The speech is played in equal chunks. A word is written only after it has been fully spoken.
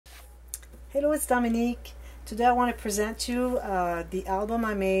Hello, it's Dominique. Today I want to present you the album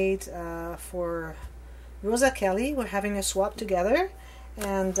I made for Rosa Kelly. We're having a swap together,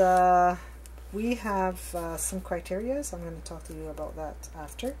 and we have some criteria. So I'm going to talk to you about that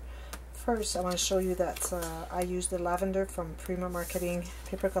after. First, I want to show you that I used the Lavender from Prima Marketing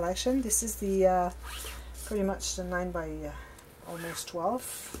paper collection. This is the pretty much the 9 by almost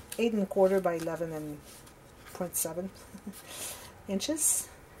 12, 8 1/4 by 11 and 0.7 inches.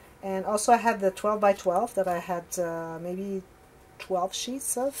 And also I had the 12 by 12 that I had maybe 12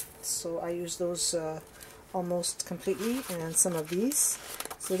 sheets of, so I used those almost completely, and some of these.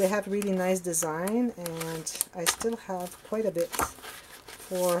 So they have really nice design, and I still have quite a bit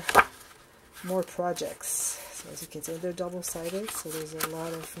for more projects. So as you can see, they're double-sided, so there's a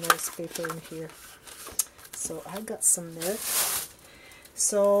lot of nice paper in here. So I got some there.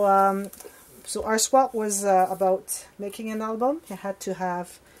 So our swap was about making an album. It had to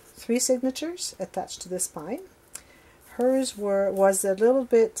have 3 signatures attached to the spine. Hers was a little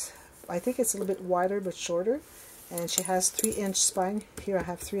bit, I think it's a little bit wider but shorter, and she has 3-inch spine. Here I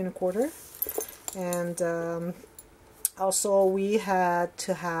have 3 1/4, and also we had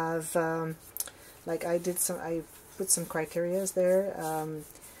to have like I put some criterias there.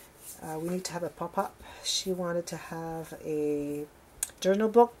 We need to have a pop-up. She wanted to have a journal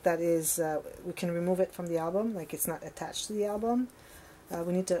book that is we can remove it from the album, like it's not attached to the album.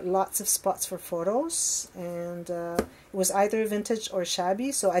 We need lots of spots for photos, and it was either vintage or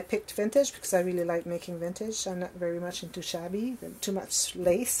shabby, so I picked vintage because I really like making vintage. I'm not very much into shabby, too much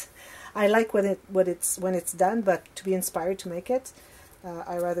lace. I like when it's done, but to be inspired to make it,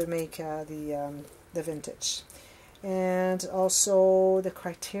 I rather make the vintage. And also the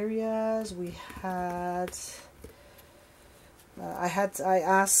criterias we had. I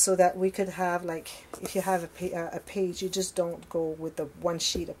asked so that we could have, like, if you have a page, you just don't go with the 1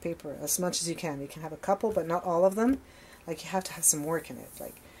 sheet of paper as much as you can. You can have a couple, but not all of them. Like, you have to have some work in it.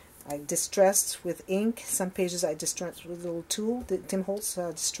 Like, I distressed with ink. Some pages I distressed with a little tool, the Tim Holtz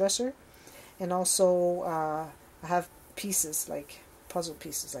distresser. And also I have pieces, like puzzle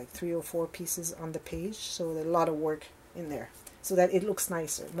pieces, like 3 or 4 pieces on the page. So there's a lot of work in there so that it looks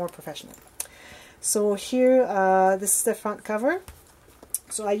nicer, more professional. So here, this is the front cover.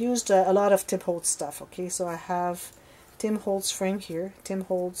 So I used a lot of Tim Holtz stuff. Okay, so I have Tim Holtz frame here, Tim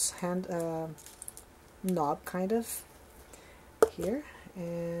Holtz hand knob kind of here,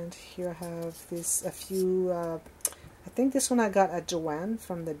 and here I have a few. I think this one I got at Joanne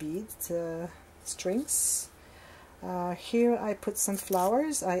from the beads strings. Here I put some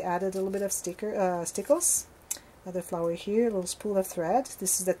flowers. I added a little bit of stickles. Another flower here, a little spool of thread.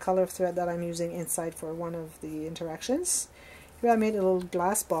 This is the color of thread that I'm using inside for one of the interactions. Here I made a little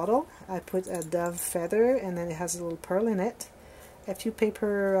glass bottle. I put a dove feather, and then it has a little pearl in it. A few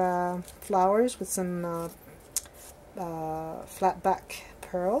paper flowers with some flat back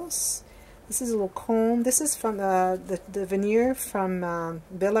pearls. This is a little comb. This is from the veneer from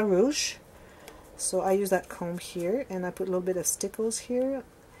Bella Rouge. So I use that comb here, and I put a little bit of stickles here.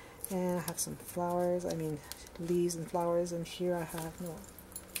 And I have some flowers, I mean leaves and flowers, and here I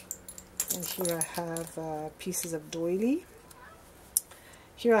have, pieces of doily.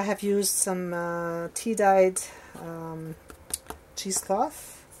 Here I have used some tea-dyed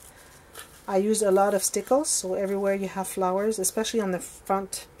cheesecloth. I used a lot of stickles, so everywhere you have flowers, especially on the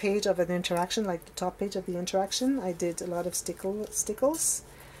front page of an interaction, like the top page of the interaction, I did a lot of stickles.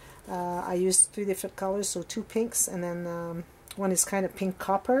 I used 3 different colors, so 2 pinks, and then one is kind of pink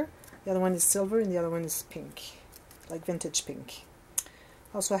copper, the other one is silver, and the other one is pink, like vintage pink.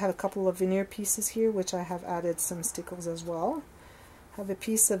 Also I have a couple of veneer pieces here, which I have added some stickles as well. I have a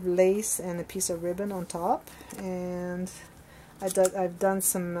piece of lace and a piece of ribbon on top, and I've done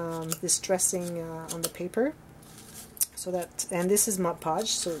some distressing on the paper, so that, and this is Mod Podge,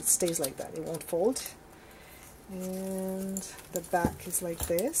 so it stays like that, it won't fold. And the back is like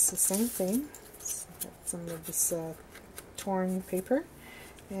this, the same thing. Some of this torn paper,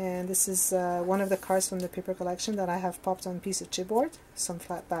 and this is one of the cards from the paper collection that I have popped on a piece of chipboard. Some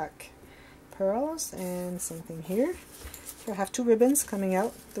flat back pearls, and same thing here. Here I have 2 ribbons coming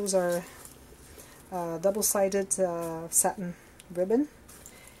out. Those are double-sided satin ribbon,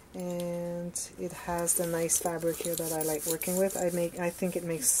 and it has the nice fabric here that I like working with. I think it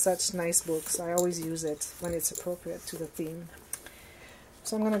makes such nice books. I always use it when it's appropriate to the theme.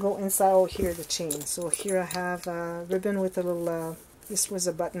 So I'm going to go inside. Oh, here the chain. So here I have a ribbon with a little, this was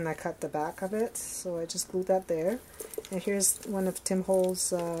a button, I cut the back of it, so I just glued that there. And here's one of Tim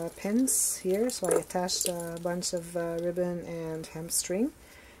Holtz pins here, so I attached a bunch of ribbon and hemp string.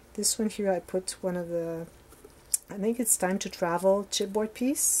 This one here I put one of the, I think it's Time to Travel chipboard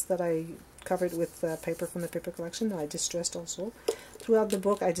piece that I covered with paper from the paper collection. I distressed also. Throughout the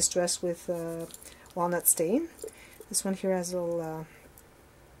book I distressed with walnut stain. This one here has a little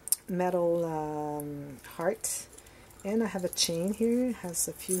metal heart, and I have a chain here. It has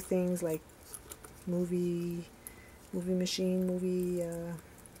a few things like movie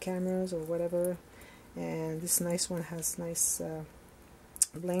cameras or whatever, and this nice one has nice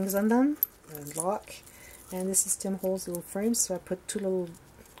blings on them and lock. And this is Tim Holtz little frames, so I put two little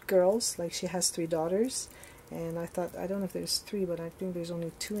girls, like she has 3 daughters, and I thought, I don't know if there's 3, but I think there's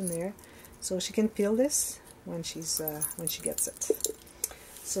only 2 in there, so she can peel this when she gets it.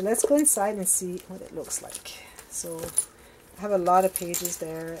 So let's go inside and see what it looks like. So I have a lot of pages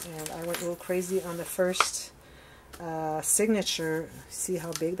there, and I went a little crazy on the first signature. See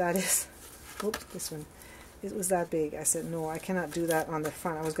how big that is? Oops, this one. It was that big. I said, no, I cannot do that on the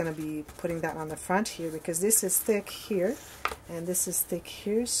front. I was going to be putting that on the front here because this is thick here and this is thick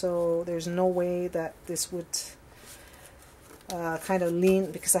here, so there's no way that this would kind of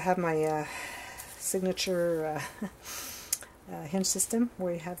lean, because I have my signature hinge system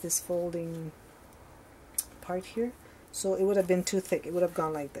where you have this folding part here, so it would have been too thick. It would have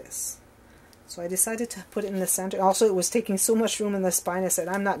gone like this. So I decided to put it in the center. Also, it was taking so much room in the spine. I said,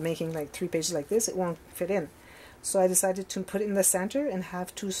 I'm not making like 3 pages like this. It won't fit in. So I decided to put it in the center and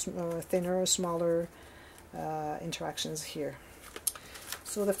have 2 thinner or smaller interactions here.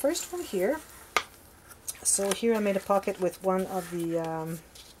 So the first one here. So here I made a pocket with one of the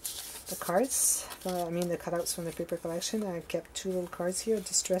cards. The cutouts from the paper collection. I kept 2 little cards here,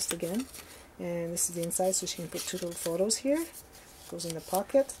 distressed again. And this is the inside, so she can put 2 little photos here. Goes in the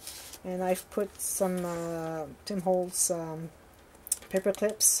pocket. And I've put some Tim Holtz paper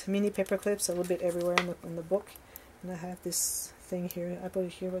clips, mini paper clips, a little bit everywhere in the book. And I have this thing here. I put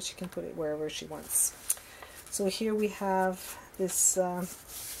it here, but she can put it wherever she wants. So here we have this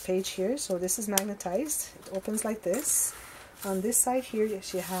page here. So this is magnetized. It opens like this. On this side here,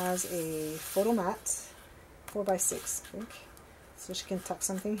 she has a photo mat, 4x6, I think. So she can tuck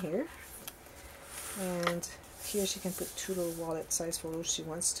something here. And here she can put 2 little wallet size photos she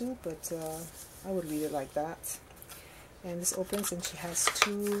wants to, but I would leave it like that. And this opens and she has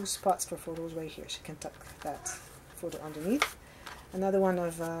 2 spots for photos right here. She can tuck that photo underneath. Another one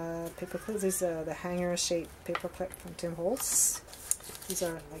of paper clips. These are the hanger shaped paper clip from Tim Holtz. These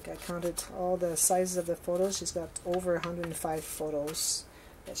are, like, I counted all the sizes of the photos. She's got over 105 photos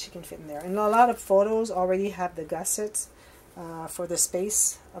that she can fit in there. And a lot of photos already have the gusset for the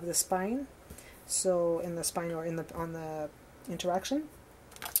space of the spine. So in the spine or on the interaction.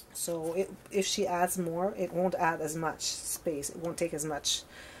 So if she adds more, it won't add as much space. It won't take as much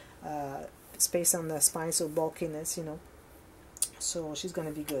space on the spine, so bulkiness, you know. So she's going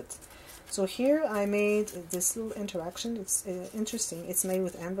to be good. So here I made this little interaction. It's interesting. It's made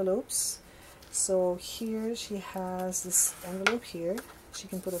with envelopes. So here she has this envelope here. She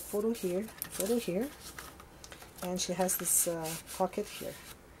can put a photo here, and she has this pocket here.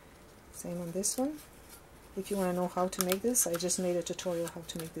 Same on this one. If you want to know how to make this, I just made a tutorial how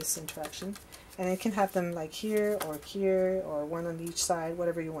to make this interaction. And you can have them like here, or one on each side,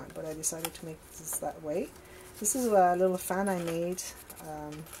 whatever you want. But I decided to make this that way. This is a little fan I made,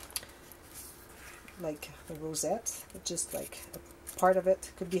 like a rosette. Just like a part of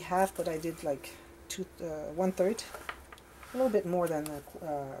it. Could be half, but I did like 1/3. A little bit more than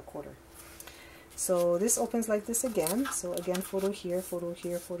a quarter. So this opens like this again. So again, photo here, photo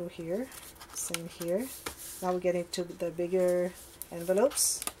here, photo here. Same here. Now we're getting to the bigger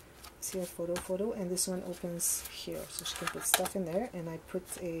envelopes. See here, photo, photo, and this one opens here. So she can put stuff in there. And I put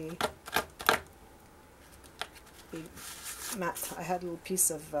a mat. I had a little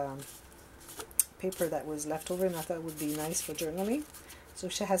piece of paper that was left over, and I thought it would be nice for journaling. So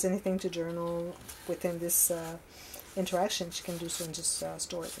if she has anything to journal within this interaction, she can do so and just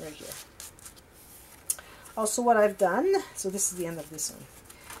store it right here. Also what I've done, so this is the end of this one.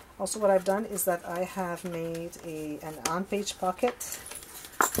 Also what I've done is that I have made an on-page pocket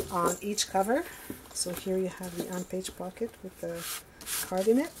on each cover. So here you have the on-page pocket with the card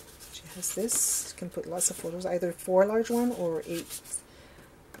in it. She has this. You can put lots of photos, either 4 large ones or 8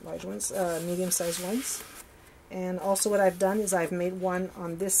 large ones, medium-sized ones. And also what I've done is I've made one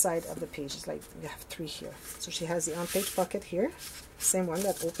on this side of the page. It's like you have 3 here. So she has the on-page pocket here. Same one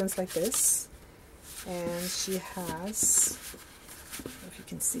that opens like this. And she has, I don't know if you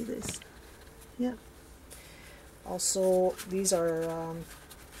can see this. Yeah. Also, these are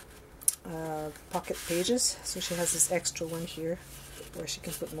pocket pages. So she has this extra one here where she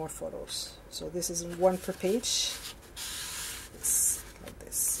can put more photos. So this is 1 per page. It's like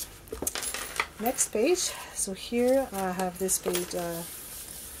this. Next page. So here I have this page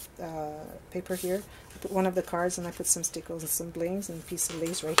paper here. I put one of the cards and I put some stickles and some blings and a piece of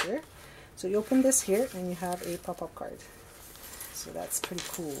lace right here. So you open this here and you have a pop-up card. So that's pretty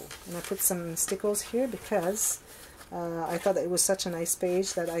cool. And I put some stickles here because I thought that it was such a nice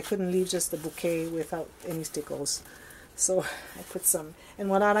page that I couldn't leave just the bouquet without any stickles. So I put some. And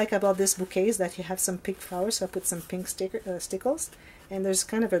what I like about this bouquet is that you have some pink flowers, so I put some pink stickles. And there's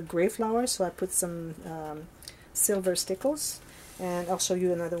kind of a gray flower, so I put some silver stickles. And I'll show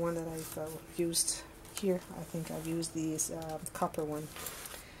you another one that I've used here. I think I've used these copper one.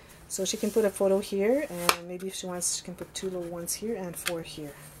 So she can put a photo here, and maybe if she wants, she can put 2 little ones here and 4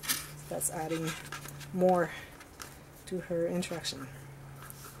 here. So that's adding more to her interaction.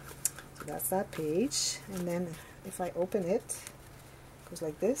 So that's that page. And then if I open it, it goes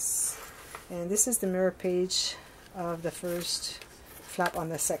like this. And this is the mirror page of the first flap on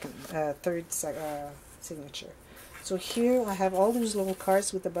the third signature. So here I have all these little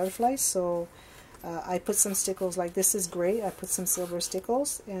cards with the butterflies. So I put some stickles, like this is gray, I put some silver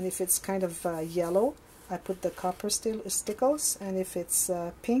stickles, and if it's kind of yellow, I put the copper stickles, and if it's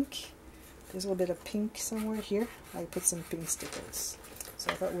pink, there's a little bit of pink somewhere here, I put some pink stickles. So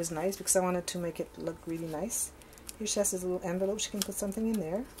I thought it was nice because I wanted to make it look really nice. Here she has this little envelope, she can put something in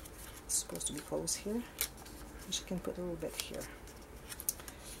there. It's supposed to be closed here. And she can put a little bit here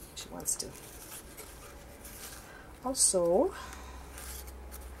if she wants to. Also,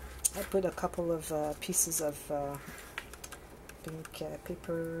 I put a couple of pieces of pink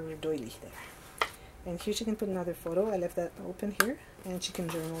paper doily there. And here she can put another photo. I left that open here, and she can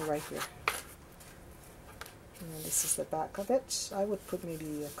journal right here. And this is the back of it. I would put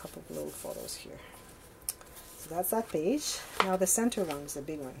maybe a couple of little photos here. So that's that page. Now the center one is the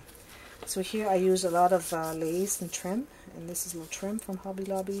big one. So here I use a lot of lace and trim, and this is a little trim from Hobby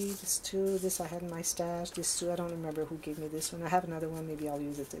Lobby. This too, this I had in my stash. This too, I don't remember who gave me this one. I have another one, maybe I'll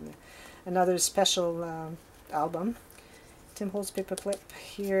use it in another special album. Tim Holtz paper clip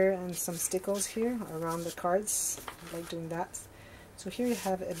here and some stickles here around the cards. I like doing that. So here you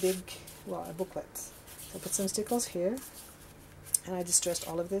have a big, well, a booklet. So I put some stickles here, and I distressed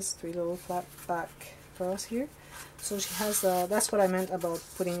all of this, 3 little flat back pearls here. So she has, that's what I meant about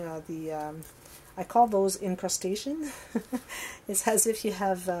putting I call those incrustation. It's as if you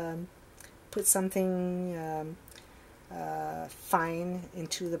have put something fine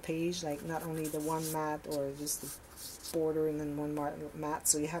into the page, like not only the one mat or just the border and then one mat.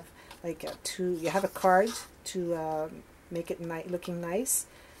 So you have like you have a card to make it looking nice.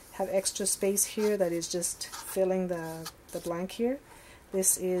 Have extra space here that is just filling the blank here.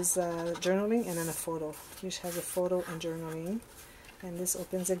 This is journaling and then a photo. Here she has a photo and journaling, and this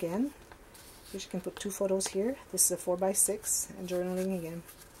opens again. Here she can put 2 photos here. This is a 4x6 and journaling again.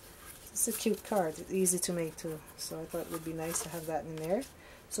 It's a cute card. It's easy to make too, so I thought it would be nice to have that in there.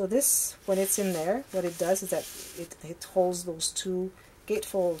 So this, when it's in there, what it does is that it holds those 2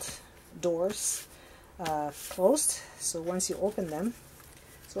 gatefold doors closed. So once you open them,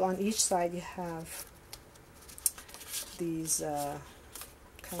 so on each side you have these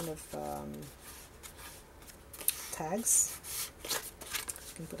kind of tags.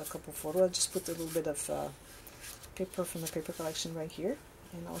 You can put a couple photos. I'll just put a little bit of paper from the paper collection right here,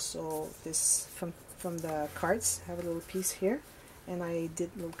 and also this from the cards. I have a little piece here, and I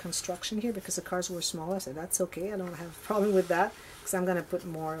did a little construction here because the cards were small. I said that's okay, I don't have a problem with that because I'm gonna put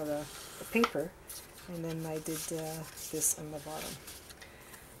more of the paper. And then I did this on the bottom,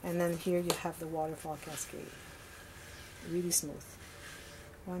 and then here you have the waterfall cascade, really smooth.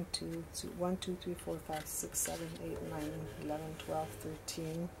 1, 2, 3, 4, 5, 6, 7, 8, 9, 11, 12,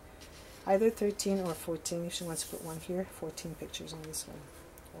 13. Either 13 or 14 if she wants to put one here. 14 pictures on this one.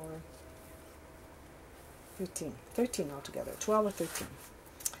 Or 13. 13 altogether. 12 or 13.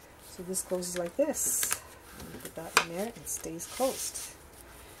 So this closes like this. And you put that in there, it stays closed.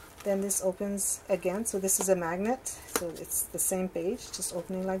 Then this opens again. So this is a magnet. So it's the same page, just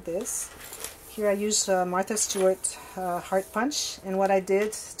opening like this. Here I use Martha Stewart Heart Punch, and what I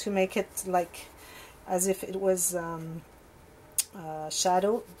did to make it like as if it was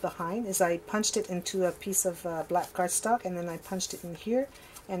shadow behind is I punched it into a piece of black cardstock, and then I punched it in here,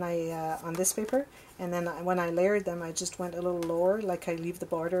 and I on this paper, and then when I layered them I just went a little lower, like I leave the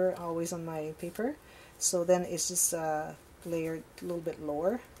border always on my paper, so then it's just layered a little bit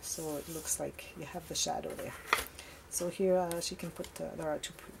lower, so it looks like you have the shadow there. So here she can put, there are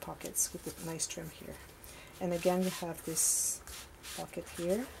 2 pockets with the nice trim here. And again you have this pocket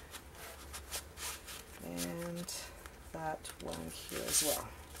here. And that one here as well.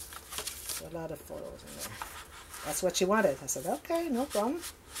 So a lot of photos in there. That's what she wanted. I said, okay, no problem.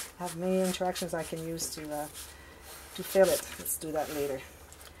 I have many interactions I can use to fill it. Let's do that later.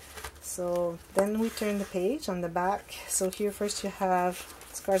 So then we turn the page on the back. So here first you have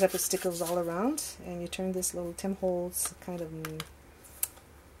scars. I put stickers all around, and you turn this little Tim Holtz kind of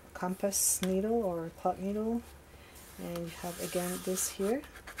compass needle or clock needle, and you have again this here,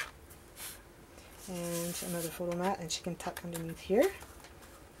 and another photo mat, and she can tuck underneath here.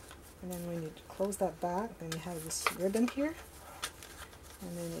 And then when you close that back, then you have this ribbon here,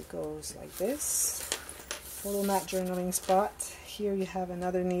 and then it goes like this. Photo mat journaling spot. Here you have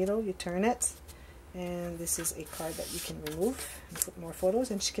another needle, you turn it, and this is a card that you can remove and put more photos,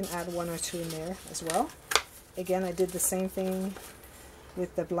 and she can add 1 or 2 in there as well. Again, I did the same thing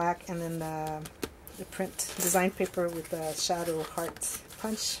with the black and then the print design paper with the shadow heart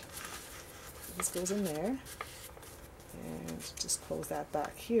punch. This goes in there, and just close that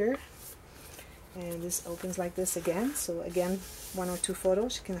back here, and this opens like this again. So again, 1 or 2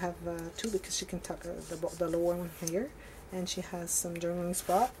 photos. She can have 2 because she can tuck the lower one here, and she has some journaling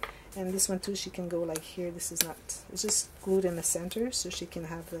spot. And this one too, she can go like here. This is not, it's just glued in the center, so she can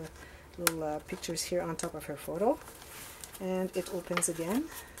have the little pictures here on top of her photo. And it opens again.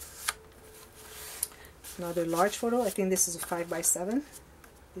 Another large photo. I think this is a 5x7.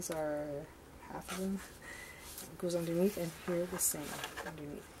 These are half of them. It goes underneath, and here the same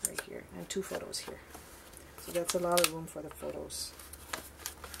underneath right here, and 2 photos here. So that's a lot of room for the photos.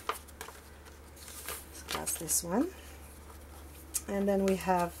 So that's this one. And then we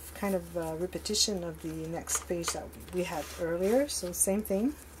have kind of a repetition of the next page that we had earlier. So same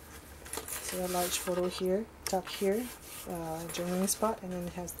thing. So a large photo here, top here, journaling spot, and then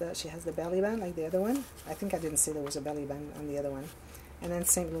it has she has the belly band like the other one. I think I didn't say there was a belly band on the other one. And then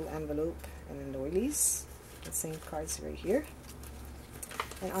same little envelope, and then doilies, the same cards right here.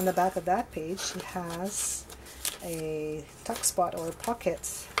 And on the back of that page, she has a tuck spot or a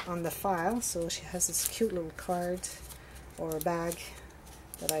pocket on the file. So she has this cute little card or a bag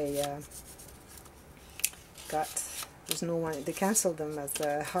that I got. There's no one, they canceled them at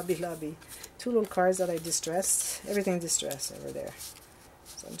the Hobby Lobby. 2 little cards that I distressed, everything distressed over there.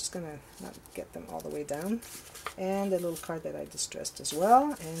 So I'm just gonna not get them all the way down. And a little card that I distressed as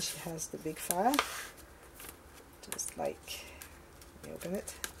well. And she has the big file, just like, let me open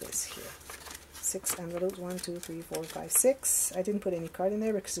it, this here. 6 envelopes, 1, 2, 3, 4, 5, 6. I didn't put any card in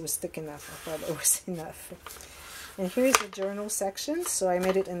there because it was thick enough. I thought it was enough. And here's the journal section. So I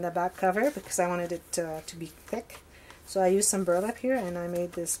made it in the back cover because I wanted it to be thick. So I used some burlap here, and I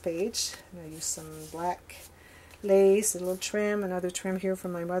made this page. And I used some black lace, a little trim, another trim here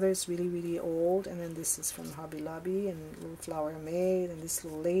from my mother. It's really, really old. And then this is from Hobby Lobby, and a little flower made, and this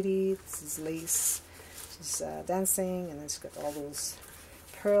little lady, this is lace. She's dancing, and then she's got all those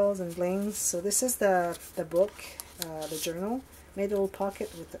pearls and blings. So this is the book, the journal. Made a little pocket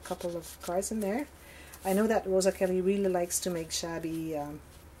with a couple of cards in there. I know that Rosa Kelly really likes to make shabby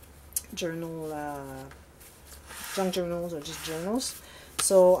journal, junk journals or just journals.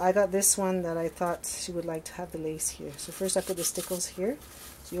 So I got this one that I thought she would like to have the lace here. So first I put the stickles here.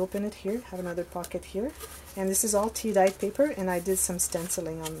 So you open it here, have another pocket here. And this is all tea-dyed paper, and I did some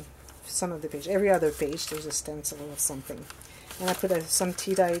stenciling on some of the page. Every other page there's a stenciling of something. And I put some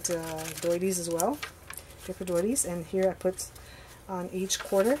tea-dyed doilies as well, paper doilies. And here I put on each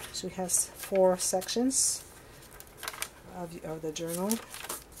quarter, so it has 4 sections of the journal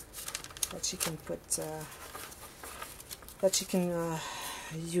that she can put, that she can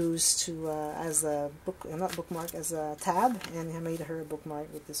use to as a book, not bookmark, as a tab. And I made her a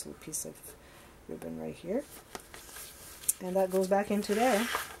bookmark with this little piece of ribbon right here, and that goes back into there.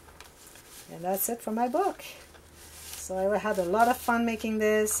 And that's it for my book. So I had a lot of fun making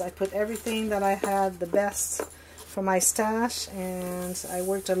this. I put everything that I had, the best for my stash, and I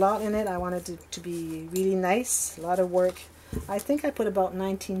worked a lot in it. I wanted it to be really nice, a lot of work. I think I put about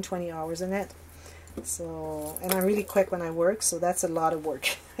 19-20 hours in it. So, and I'm really quick when I work, so that's a lot of work,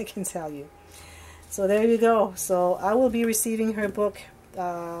 I can tell you. So there you go. So I will be receiving her book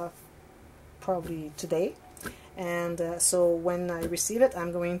probably today. And so when I receive it,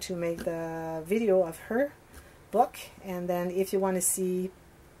 I'm going to make the video of her book. And then if you want to see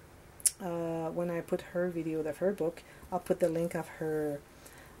when I put her video of her book, I'll put the link of her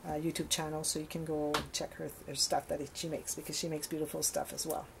YouTube channel, so you can go check her stuff that she makes, because she makes beautiful stuff as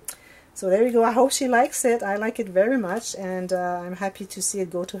well. So there you go. I hope she likes it. I like it very much, and I'm happy to see it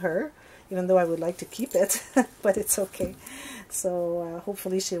go to her, even though I would like to keep it, but it's okay. So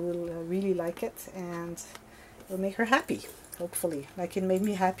hopefully she will really like it, and it'll make her happy, hopefully, like it made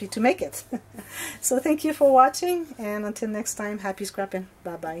me happy to make it. So thank you for watching, and until next time, happy scrapping.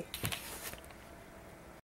 Bye-bye.